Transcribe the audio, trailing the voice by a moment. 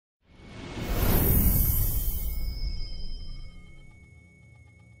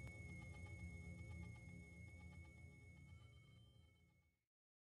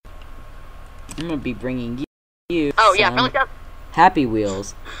I'm gonna be bringing you Oh yeah, some Happy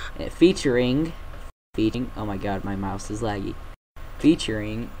Wheels, featuring. Oh my God, my mouse is laggy.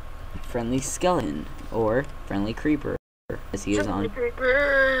 Featuring Friendly Skeleton or Friendly Creeper, as he is on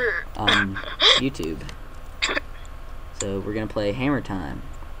YouTube. So we're gonna play Hammer Time.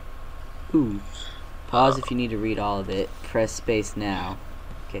 Ooh. Pause if you need to read all of it. Press space now.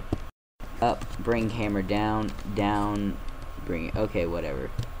 Okay. Up, bring hammer down, down, bring it. Okay, whatever.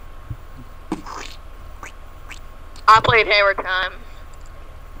 I played Hammer Time.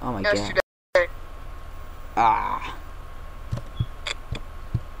 Oh my yesterday. God. Ah.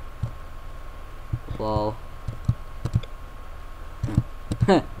 Lol.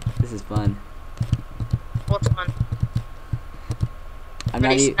 This is fun. What's fun? I'm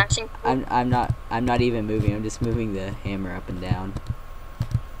not even moving. I'm just moving the hammer up and down.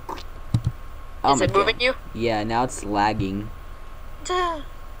 Oh Is it moving you? Yeah, now it's lagging. Oh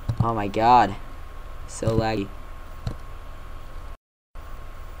my God. So laggy.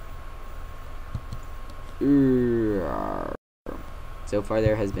 So far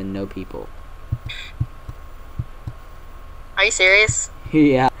there has been no people. Are you serious?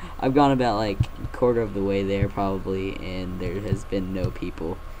 Yeah, I've gone about like a quarter of the way there probably, and there has been no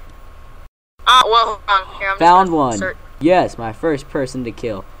people. Well, hold on. Here, I'm Found one. Yes, my first person to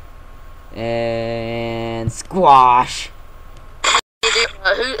kill. And squash.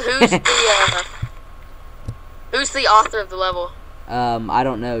 Who's the author of the level? I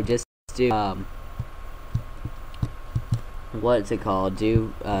don't know. Just do what's it called?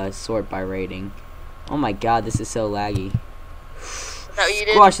 Do sort by rating. Oh my God, this is so laggy. Is that what you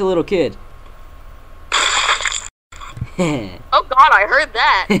did? Squash the little kid. Oh God, I heard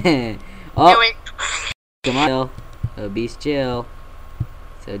that. Oh, Anyway. come on, obese Jill.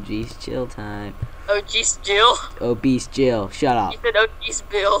 So G's chill time. Oh jeez, Jill. Obese Jill, shut up. You said oh jeez,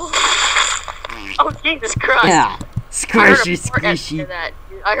 Bill. Oh Jesus Christ. Yeah, squishy, squishy.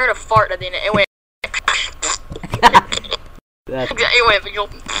 I heard a fart at the end. It went. It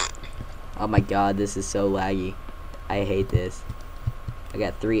went. Oh my God, this is so laggy. I hate this. I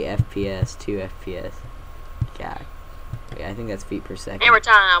got 3 FPS, 2 FPS. God. Yeah, I think that's feet per second. Hammer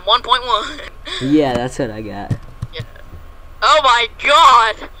Time, 1.1. Yeah, that's what I got. Yeah. Oh my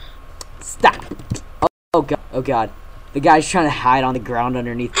God. Stop. Oh God. Oh God. The guy's trying to hide on the ground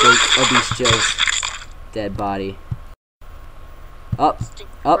underneath the obese Jill's dead body. Up.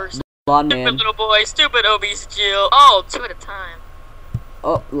 Lawnman. Stupid little boy. Stupid obese Jill. Oh, 2 at a time.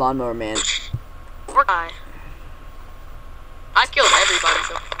 Oh, lawnmower man. Poor guy. I killed everybody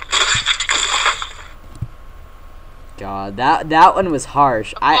so. God, that one was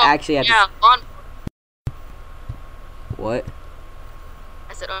harsh. I actually had to. What?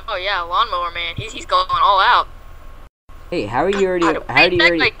 I said, oh yeah, lawnmower man. He's going all out. Hey, how are you already?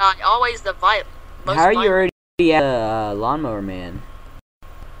 Always the vibe. How are you already at lawnmower man?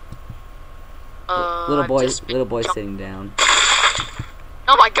 Little boy sitting down.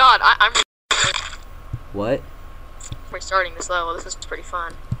 Oh my God, I'm. What? Restarting this level. This is pretty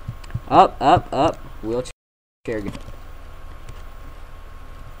fun. Up. Wheelchair.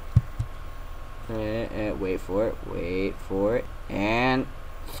 Wait for it. And.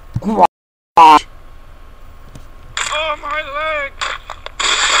 Oh, my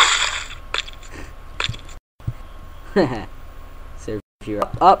leg! So if you're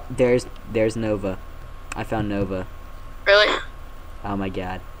up, there's Nova. I found Nova. Really? Oh my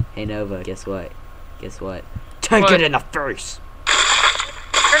God. Hey Nova, guess what? Take it in the face!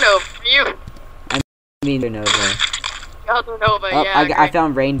 You're Nova, you. I mean Nova. Other Nova, oh, yeah. I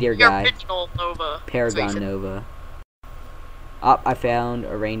found reindeer guy. Original Nova. Paragon Nova. Oh, I found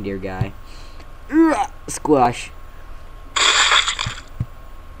a reindeer guy. Squash.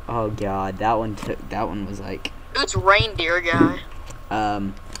 Oh God, that one was like. Who's reindeer guy?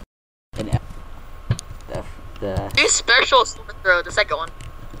 Do special sword throw, the second one.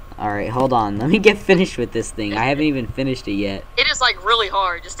 Alright, hold on. Let me get finished with this thing. I haven't even finished it yet. It is like really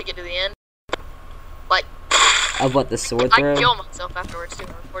hard just to get to the end. Like. Of what, the sword throw? I kill myself afterwards too.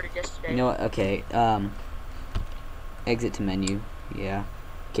 I recorded yesterday. You know what? Okay. Exit to menu. Yeah.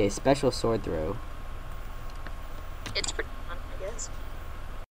 Okay, special sword throw. It's pretty fun, I guess.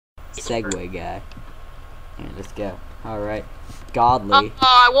 Segway guy. Yeah, let's go. Alright. Godly. Oh,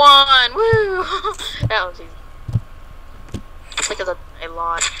 I won! Woo! That was easy. Because of a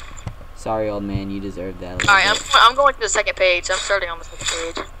lot. Sorry, old man. You deserve that. Alright, I'm going to the second page. I'm starting on the second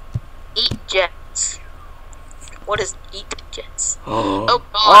page. Eat jets. What is eat jets? Oh God!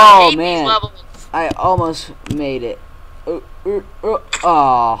 Oh I man! These levels. I almost made it.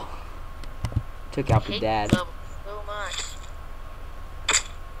 Oh. Took out the dad. So much.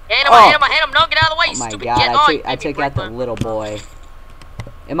 Hit him, hit him, hit him. No, get out of the way, Oh my stupid god, kid. I took out the little boy.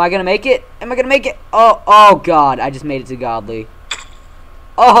 Am I gonna make it? Am I gonna make it? Oh god, I just made it to godly.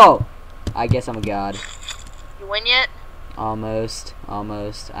 Oh! I guess I'm a god. You win yet? Almost.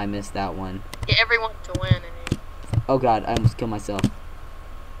 I missed that one. Get everyone to win. Oh god, I almost killed myself.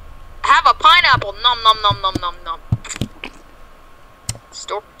 Have a pineapple. Nom nom nom nom nom nom.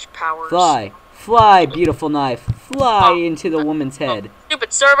 Storage powers. Fly, beautiful knife. Fly into the woman's head.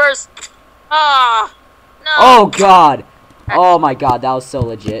 Stupid servers. Ah, no. Oh god. Oh my god, that was so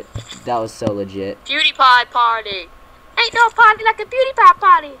legit. That was so legit. Beauty pie party. Ain't no party like a beauty pie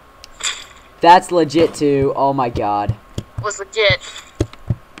party. That's legit too. Oh my god. Was legit.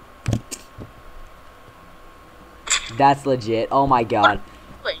 That's legit. Oh my god.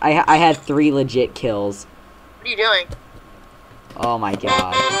 I had 3 legit kills. What are you doing? Oh my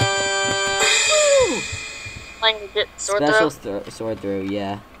god. Playing legit sword Special sword throw,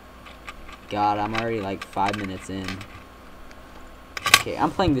 yeah. God, I'm already like 5 minutes in. Okay, I'm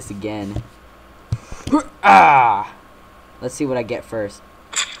playing this again. Ah! Let's see what I get first.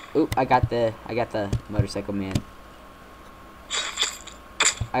 Oop, I got the motorcycle man.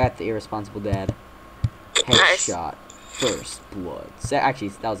 I got the irresponsible dad. Headshot. First blood. Actually,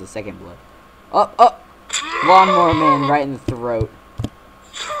 that was the second blood. Up. Lawnmower man right in the throat.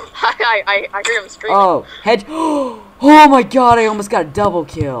 I heard him screaming. Oh, oh my god, I almost got a double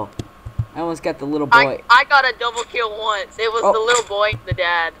kill. I almost got the little boy. I got a double kill once. It was the little boy and the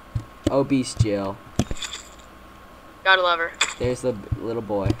dad. Obese Jill. Gotta love her. There's the little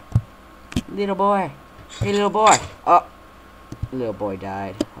boy. Little boy. Hey, little boy. Oh, little boy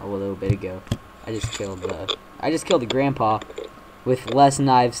died a little bit ago. I just killed the grandpa with less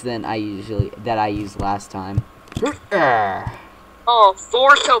knives than I used last time. Oh,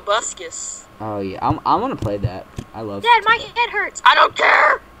 Thor Tobuscus. Oh yeah, I'm gonna play that. I love. Dad, my head hurts. I don't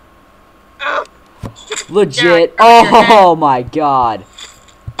care. Legit. Oh my god.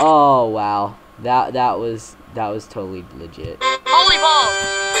 Oh wow. That was totally legit. Holy balls.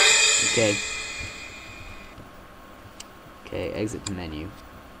 Okay. Okay, exit the menu.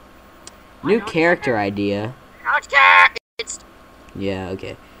 New character idea. Yeah,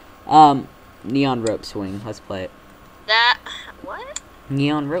 okay. Neon rope swing. Let's play it. What?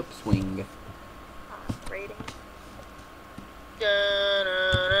 Neon rope swing. Rating.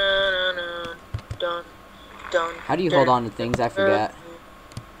 How do you hold on to things? I forgot.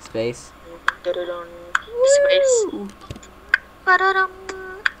 Space. Space.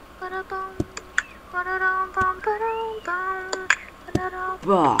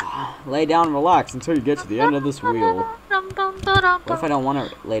 Bah. Lay down and relax until you get to the end of this wheel. What if I don't want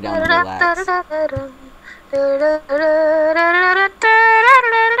to lay down and relax?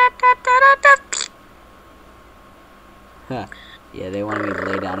 Huh. Yeah, they wanted me to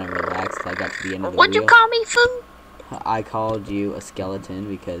lay down and relax till I got to the end of the What'd wheel. you call me, fool? I called you a skeleton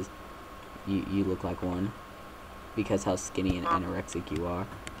because you look like one. Because how skinny and anorexic you are.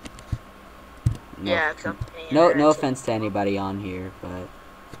 No offense to anybody on here, but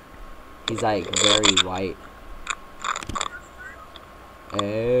he's like very white.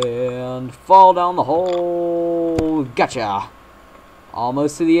 And fall down the hole. Gotcha.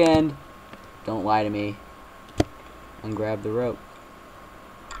 Almost to the end. Don't lie to me. And grab the rope.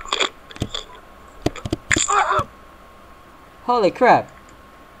 Holy crap.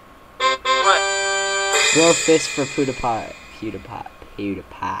 What? Bro fist for PewDiePie.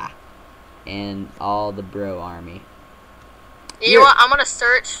 And all the bro army. You know what? I'm gonna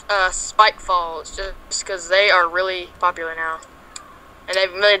search Spike Falls just because they are really popular now, and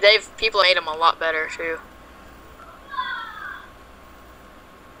people made them a lot better too.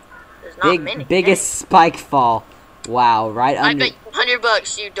 There's not many. Biggest spike fall. Wow, right under. I bet you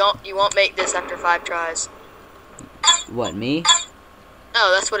 $100 you won't make this after 5 tries. What, me?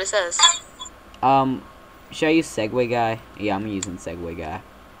 Oh, that's what it says. Should I use Segway guy? Yeah, I'm using Segway guy.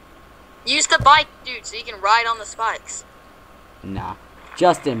 Use the bike, dude, so you can ride on the spikes. Nah.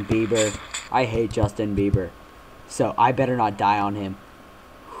 Justin Bieber. I hate Justin Bieber. So, I better not die on him.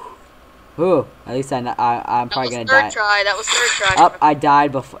 Ooh, at least I'm probably gonna die. That was third try. Oh, I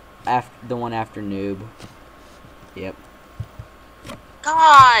died before the one after noob. Yep.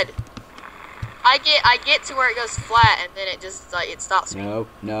 God. I get to where it goes flat and then it just like it stops me. No.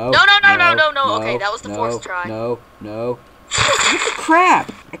 Okay, that was the fourth try. No. What the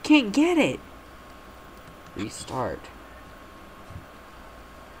crap? I can't get it. Restart.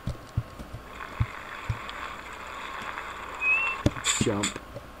 Jump.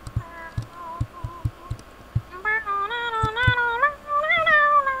 Oh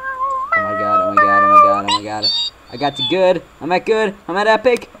my god. I got to good. I'm at good. I'm at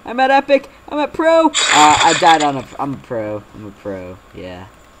epic. I'm at epic. I'm at pro. I died on a. I'm a pro. I'm a pro. Yeah.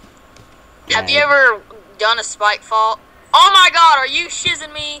 Have you ever done a spike fall? Oh my god, are you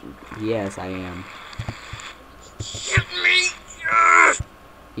shizzing me? Yes, I am. Shitting me?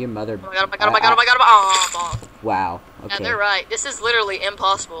 Your mother. Oh my god, oh my god, oh my god, oh my god, oh my god. Wow. Okay. Yeah, they're right. This is literally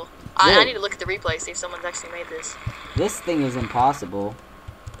impossible. I need to look at the replay, see if someone's actually made this. This thing is impossible.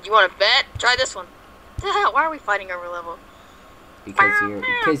 You want to bet? Try this one. Why are we fighting over level?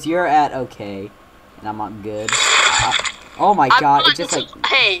 Because you're at okay, and I'm on good. Oh my god! It's just like.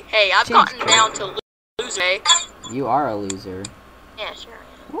 Hey, I've gotten down to loser. Eh? You are a loser. Yeah, sure.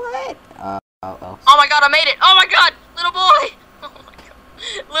 What? Oh. Oh my god, I made it! Oh my god, little boy! Oh my god,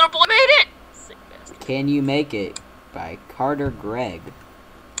 little boy made it! Sick bastard. Can you make it? By Carter Gregg.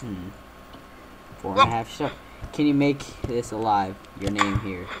 4.5 stars. Can you make this alive? Your name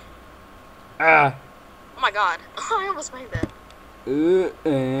here. Oh my god, I almost made that.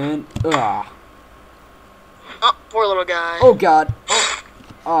 Oh, poor little guy. Oh god.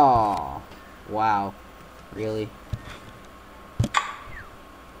 Oh. Wow. Really?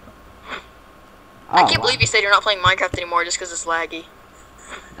 I can't believe you said you're not playing Minecraft anymore just because it's laggy.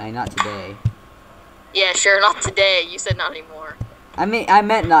 Not today. Yeah, sure, not today. You said not anymore. I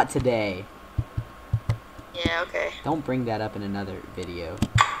meant not today. Yeah, okay. Don't bring that up in another video.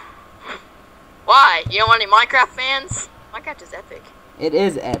 Why? You don't want any Minecraft fans? Minecraft is epic. It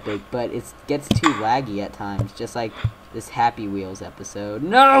is epic, but it gets too laggy at times, just like this Happy Wheels episode.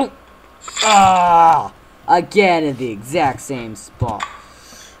 No! Ah! Again in the exact same spot.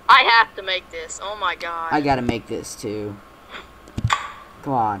 I have to make this. Oh my god. I gotta make this too.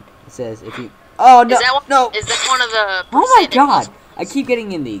 Come on. It says if you. Oh no! No! Is that one of the? Oh my god! I keep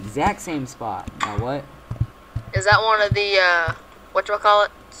getting in the exact same spot. Now what? Is that one of the whatchamacallit?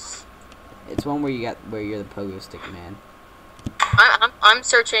 It's one where you're the pogo stick man. I'm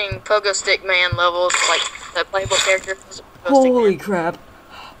searching pogo stick man levels, like the playable character. Holy crap!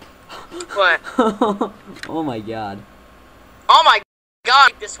 What? Oh my god. Oh my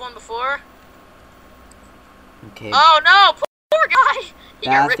god! This one before. Okay. Oh no! Poor guy.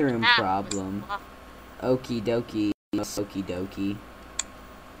 Bathroom problem. Okie dokie. Okie dokie.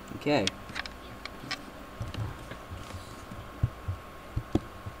 Okay.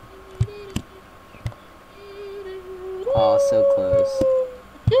 Oh, so close.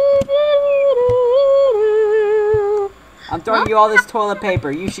 I'm throwing you all this toilet paper.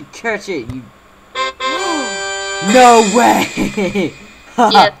 You should catch it. You. No way!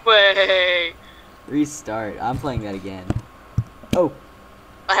 Yes way. Restart. I'm playing that again. Oh.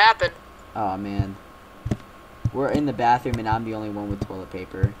 What happened? Oh man. We're in the bathroom and I'm the only one with toilet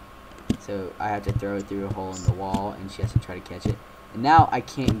paper. So I have to throw it through a hole in the wall and she has to try to catch it. And now I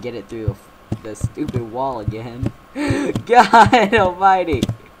can't get it through the stupid wall again. God almighty.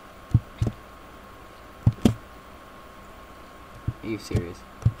 Are you serious?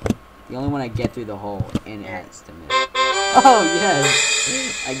 The only one I get through the hole and it has to miss. Oh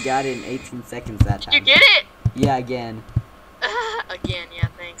yes! I got it in 18 seconds that time. Did you get it? Yeah, again. Again, yeah,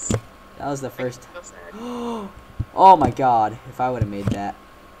 thanks. That was the first time. Oh my god, if I would have made that.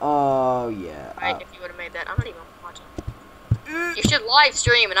 Oh yeah. Right, if you would have made that. I'm not even watching. You should live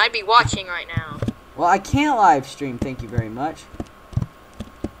stream and I'd be watching right now. Well, I can't live stream, thank you very much.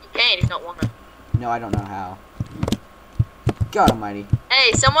 You can if you don't want to. No, I don't know how. God almighty.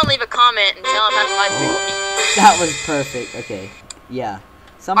 Hey, someone leave a comment and tell them how to live stream. That was perfect. Okay. Yeah.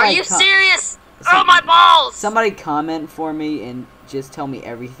 Somebody Are you serious? Oh my balls! Somebody comment for me and just tell me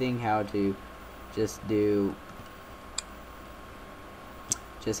everything how to just do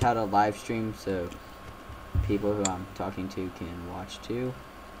how to live stream so people who I'm talking to can watch too.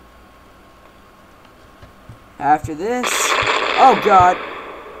 After this, oh god.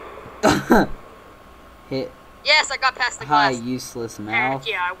 Hit. Yes, I got past the glass. Hi, useless mouth.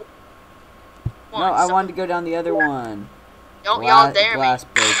 Yeah, no, I wanted to go down the other one. Don't y'all dare glass me.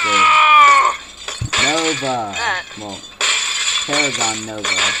 breaker. Nova. Well, Paragon Nova.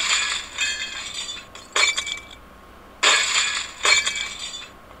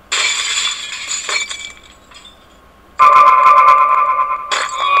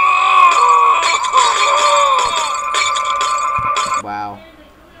 Wow.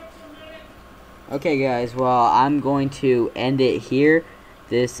 Okay, guys. Well, I'm going to end it here.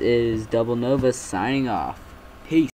 This is Doubblenova signing off. Peace.